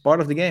is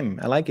part of the game.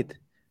 I like it.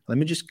 Let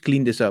me just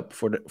clean this up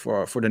for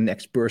the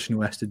next person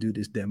who has to do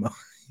this demo.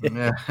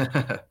 Yeah.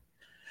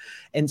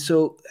 And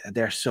so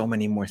there are so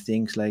many more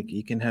things, like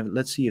you can have,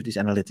 let's see if this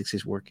analytics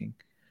is working.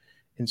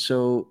 And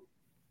so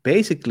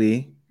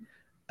basically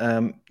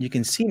you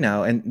can see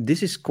now, and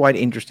this is quite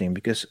interesting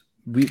because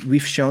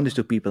we've shown this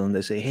to people and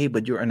they say, hey,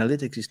 but your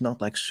analytics is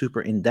not like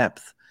super in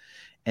depth.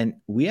 And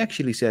we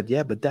actually said,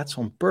 yeah, but that's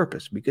on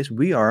purpose because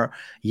we are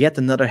yet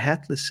another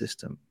headless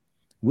system.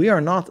 We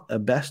are not a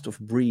best of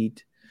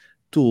breed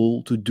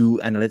tool to do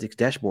analytics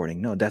dashboarding.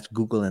 No, that's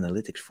Google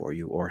Analytics for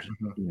you, or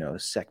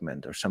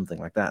Segment or something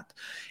like that.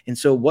 And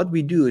so what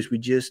we do is we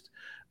just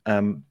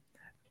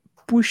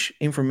push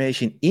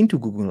information into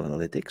Google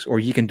Analytics, or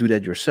you can do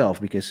that yourself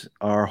because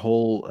our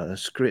whole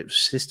script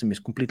system is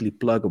completely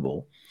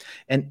pluggable.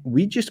 And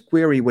we just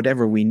query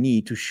whatever we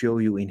need to show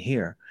you in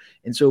here.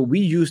 And so we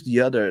use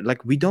the other,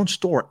 like we don't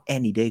store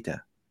any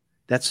data.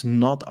 That's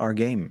not our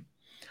game.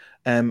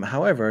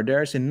 However,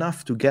 there's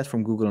enough to get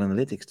from Google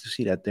Analytics to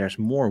see that there's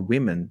more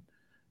women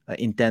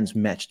intents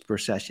matched per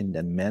session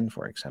than men,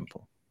 for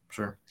example.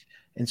 Sure.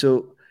 And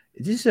so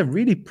this is a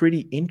really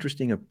pretty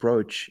interesting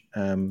approach.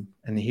 And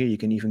here you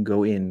can even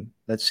go in.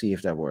 Let's see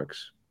if that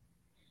works.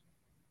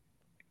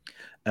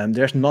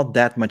 There's not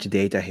that much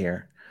data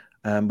here.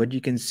 But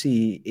you can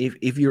see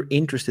if you're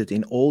interested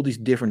in all these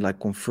different like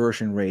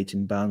conversion rates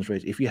and bounce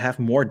rates, if you have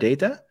more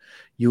data,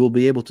 you will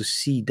be able to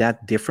see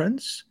that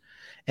difference.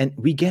 And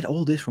we get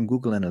all this from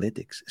Google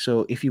Analytics.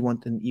 So if you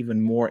want an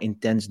even more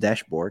intense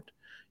dashboard,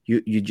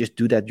 you just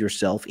do that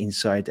yourself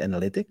inside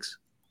Analytics.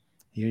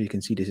 Here you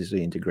can see this is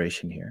the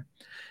integration here.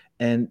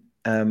 And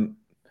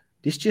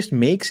this just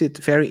makes it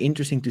very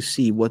interesting to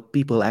see what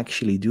people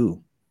actually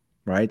do,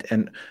 right?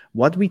 And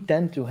what we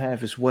tend to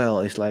have as well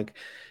is like,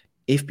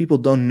 if people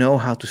don't know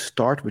how to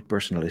start with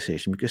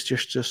personalization, because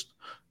there's just,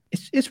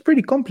 it's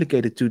pretty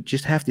complicated to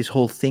just have this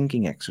whole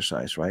thinking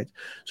exercise, right?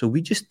 So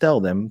we just tell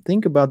them,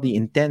 think about the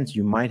intents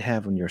you might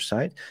have on your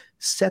site,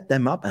 set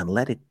them up and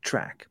let it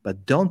track,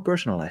 but don't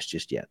personalize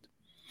just yet.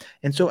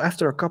 And so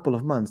after a couple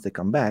of months, they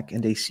come back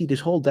and they see this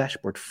whole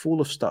dashboard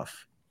full of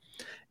stuff.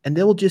 And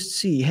they will just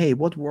see, hey,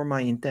 what were my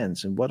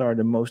intents and what are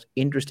the most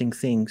interesting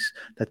things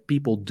that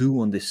people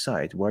do on this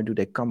site? Where do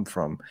they come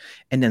from?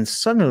 And then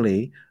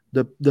suddenly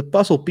the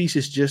puzzle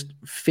pieces just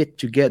fit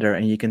together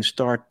and you can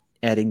start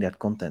adding that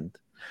content.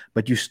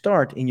 But you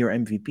start in your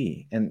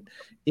MVP. And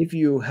if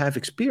you have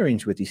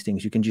experience with these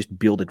things, you can just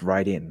build it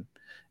right in.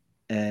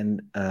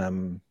 And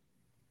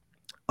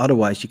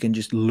otherwise, you can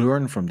just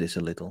learn from this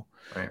a little.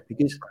 Right.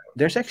 Because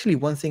there's actually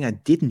one thing I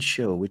didn't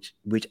show, which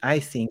I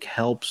think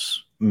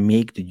helps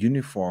make the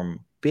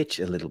uniform pitch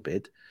a little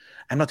bit.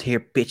 I'm not here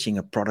pitching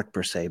a product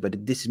per se,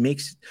 but this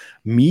makes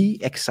me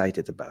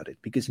excited about it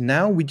because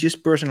now we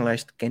just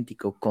personalized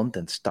Kentico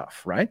content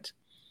stuff, right?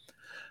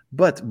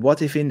 But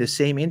what if in the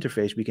same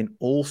interface, we can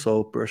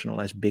also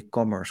personalize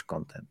BigCommerce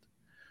content?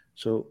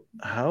 So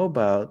how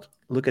about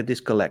look at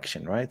this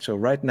collection, right? So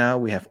right now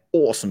we have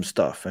awesome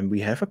stuff and we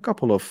have a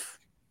couple of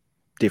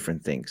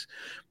different things.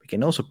 We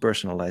can also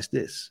personalize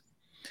this.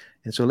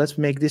 And so let's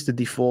make this the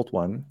default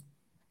one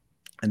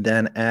and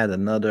then add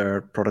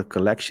another product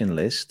collection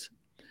list.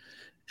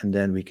 And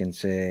then we can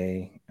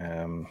say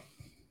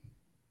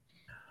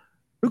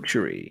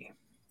luxury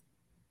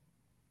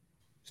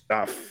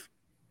stuff.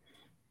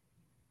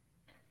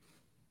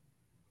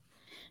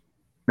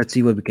 Let's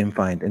see what we can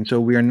find. And so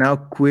we are now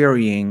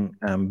querying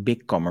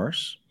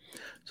BigCommerce.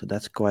 So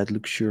that's quite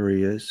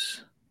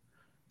luxurious.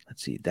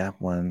 Let's see that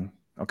one.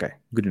 Okay,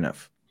 good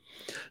enough.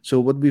 So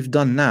what we've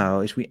done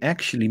now is we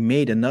actually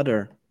made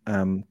another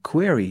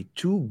query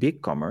to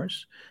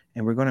BigCommerce,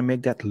 and we're going to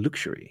make that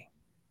luxury.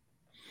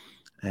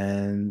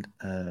 And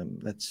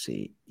let's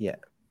see. Yeah,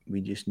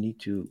 we just need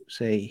to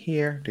say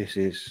here, this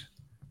is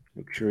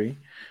luxury.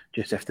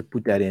 Just have to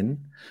put that in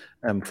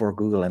for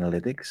Google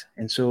Analytics.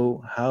 And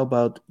so how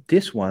about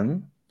this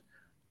one?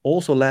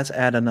 Also, let's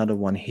add another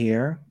one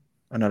here,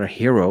 another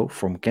hero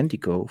from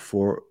Kentico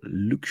for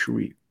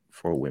luxury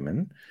for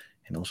women,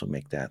 and also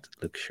make that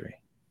luxury.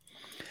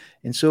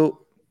 And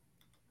so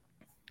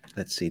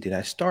let's see, did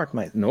I start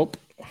my, nope.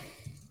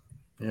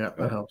 Yeah,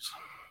 that helps.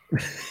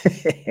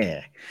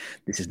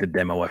 This is the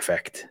demo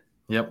effect.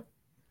 Yep.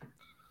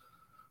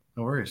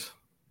 No worries.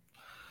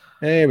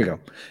 There we go.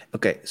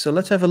 Okay, so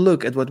let's have a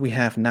look at what we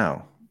have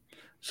now.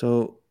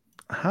 So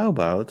how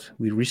about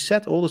we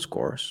reset all the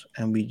scores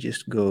and we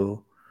just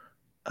go,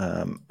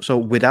 so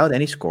without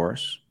any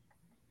scores,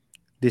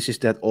 this is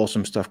that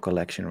awesome stuff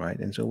collection, right?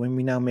 And so when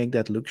we now make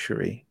that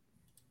luxury,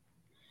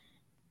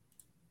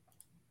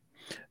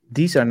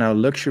 these are now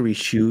luxury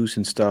shoes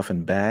and stuff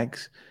and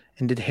bags.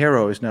 And that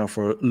hero is now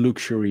for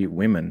luxury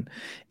women.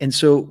 And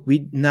so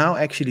we now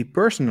actually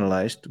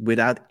personalized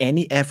without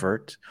any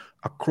effort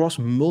across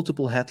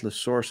multiple headless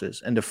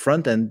sources. And the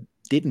front end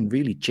didn't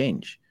really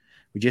change.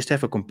 We just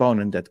have a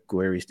component that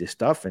queries this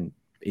stuff and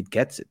it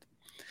gets it.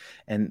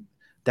 And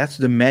that's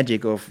the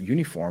magic of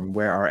Uniform,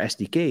 where our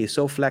SDK is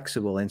so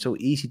flexible and so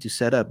easy to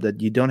set up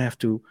that you don't have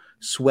to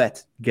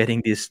sweat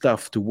getting this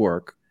stuff to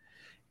work.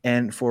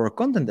 And for a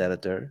content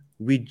editor,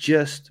 we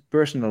just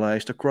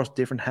personalized across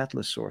different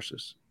headless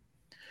sources.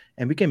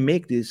 And we can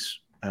make this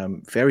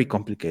very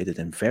complicated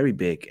and very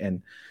big.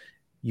 And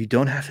you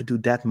don't have to do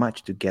that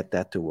much to get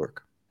that to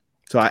work.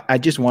 So I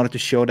just wanted to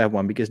show that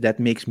one because that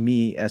makes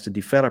me as a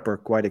developer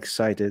quite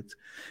excited,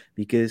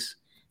 because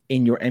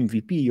in your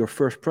MVP, your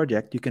first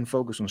project, you can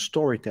focus on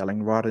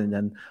storytelling rather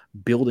than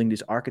building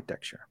this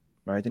architecture,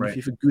 right? And if Right.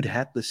 you have a good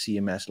headless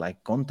CMS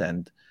like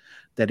Content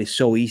that is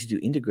so easy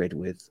to integrate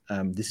with,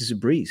 this is a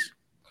breeze.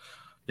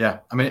 Yeah,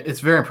 I mean, it's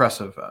very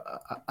impressive.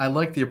 I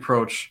like the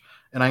approach,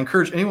 and I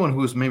encourage anyone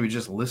who's maybe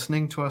just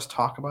listening to us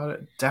talk about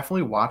it,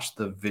 definitely watch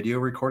the video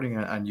recording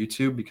on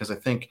YouTube, because I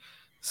think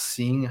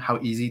seeing how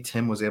easy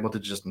Tim was able to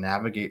just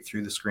navigate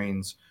through the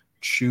screens,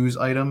 choose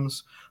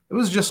items, it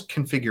was just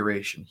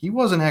configuration. He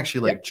wasn't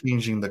actually like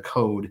changing the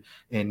code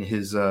in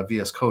his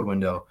VS Code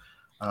window.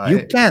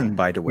 You can,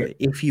 by the way,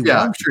 if you Yeah,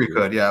 I'm want sure you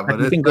could. Yeah, but but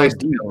you it's can go nice to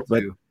be deep, able but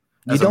to, you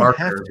as a don't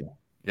have marketer. to.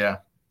 Yeah,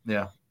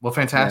 yeah. Well, Yeah.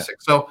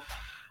 fantastic. So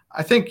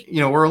I think,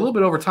 we're a little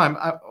bit over time.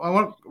 I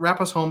want to wrap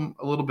us home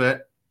a little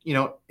bit.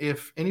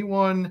 If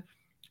anyone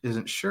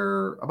isn't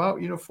sure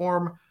about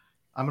Uniform,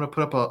 I'm going to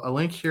put up a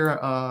link here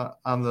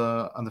on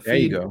the There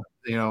you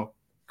feed. go.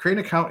 Create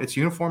an account. It's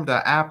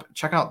uniform.app.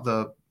 Check out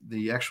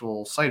the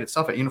actual site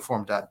itself at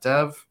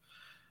uniform.dev.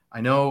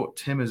 I know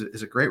Tim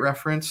is a great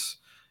reference.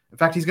 In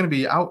fact, he's going to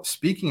be out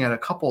speaking at a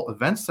couple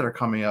events that are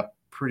coming up.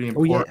 Pretty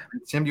important. Oh, yeah.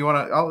 Tim, do you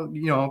want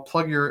to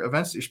plug your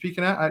events that you're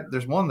speaking at?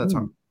 There's one that's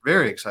I'm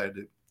very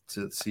excited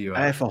to see you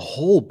at. I have a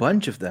whole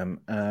bunch of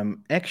them.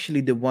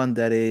 Actually, the one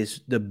that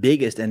is the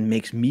biggest and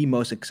makes me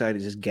most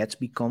excited is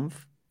GatsbyConf,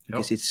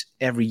 because it's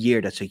every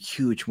year. That's a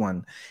huge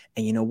one.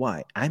 And you know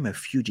why? I'm a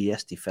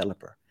Vue.js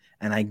developer,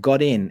 and I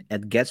got in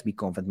at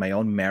GatsbyConf at my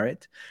own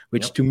merit,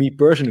 which to me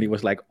personally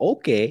was like,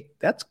 okay,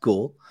 that's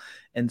cool.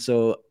 And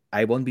so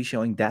I won't be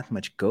showing that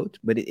much code,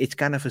 but it's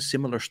kind of a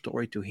similar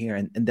story to here.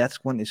 And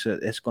that's one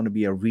it's going to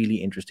be a really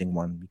interesting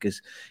one, because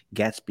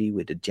Gatsby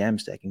with the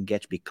Jamstack and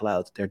Gatsby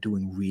Cloud, they're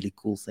doing really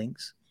cool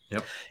things.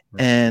 Yep.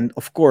 And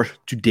of course,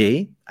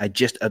 today I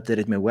just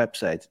updated my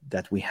website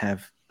that we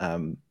have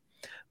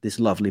this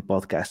lovely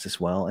podcast as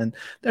well. And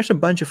there's a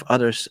bunch of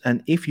others.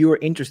 And if you're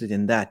interested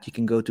in that, you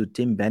can go to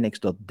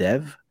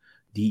timbenniks.dev,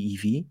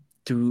 DEV,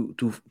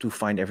 to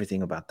find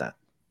everything about that.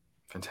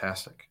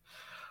 Fantastic.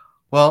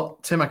 Well,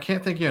 Tim, I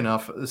can't thank you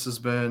enough. This has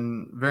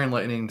been very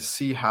enlightening to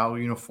see how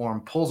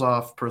Uniform pulls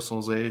off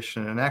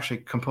personalization and actually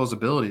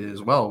composability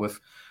as well with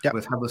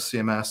headless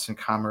CMS and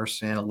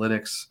commerce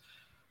analytics.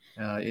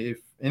 If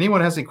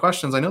anyone has any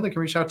questions, I know they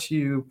can reach out to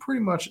you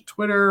pretty much at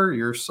Twitter,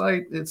 your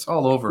site. It's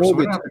all over. So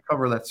we don't have to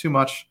cover that too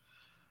much.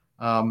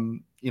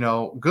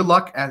 Good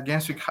luck at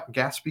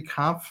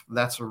GatsbyConf.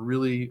 That's a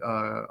really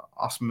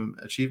awesome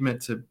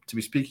achievement to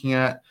be speaking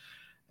at.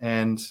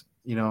 And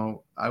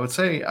I would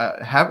say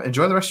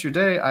enjoy the rest of your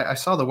day. I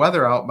saw the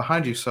weather out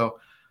behind you, so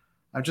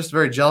I'm just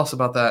very jealous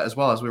about that as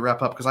well as we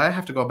wrap up, because I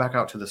have to go back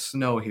out to the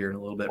snow here in a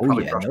little bit. Oh,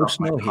 probably yeah, no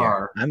snow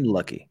here. I'm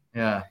lucky.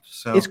 Yeah,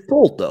 so it's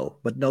cold though,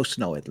 but no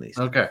snow at least.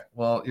 Okay,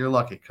 well, you're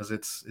lucky, because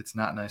it's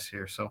not nice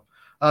here. So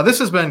this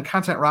has been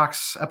Kontent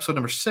Rocks episode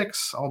number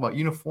 6, all about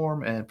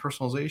Uniform and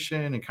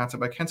personalization and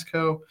content by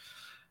Kentico.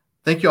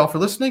 Thank you all for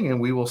listening, and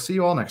we will see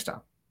you all next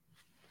time.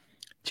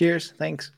 Cheers. Thanks.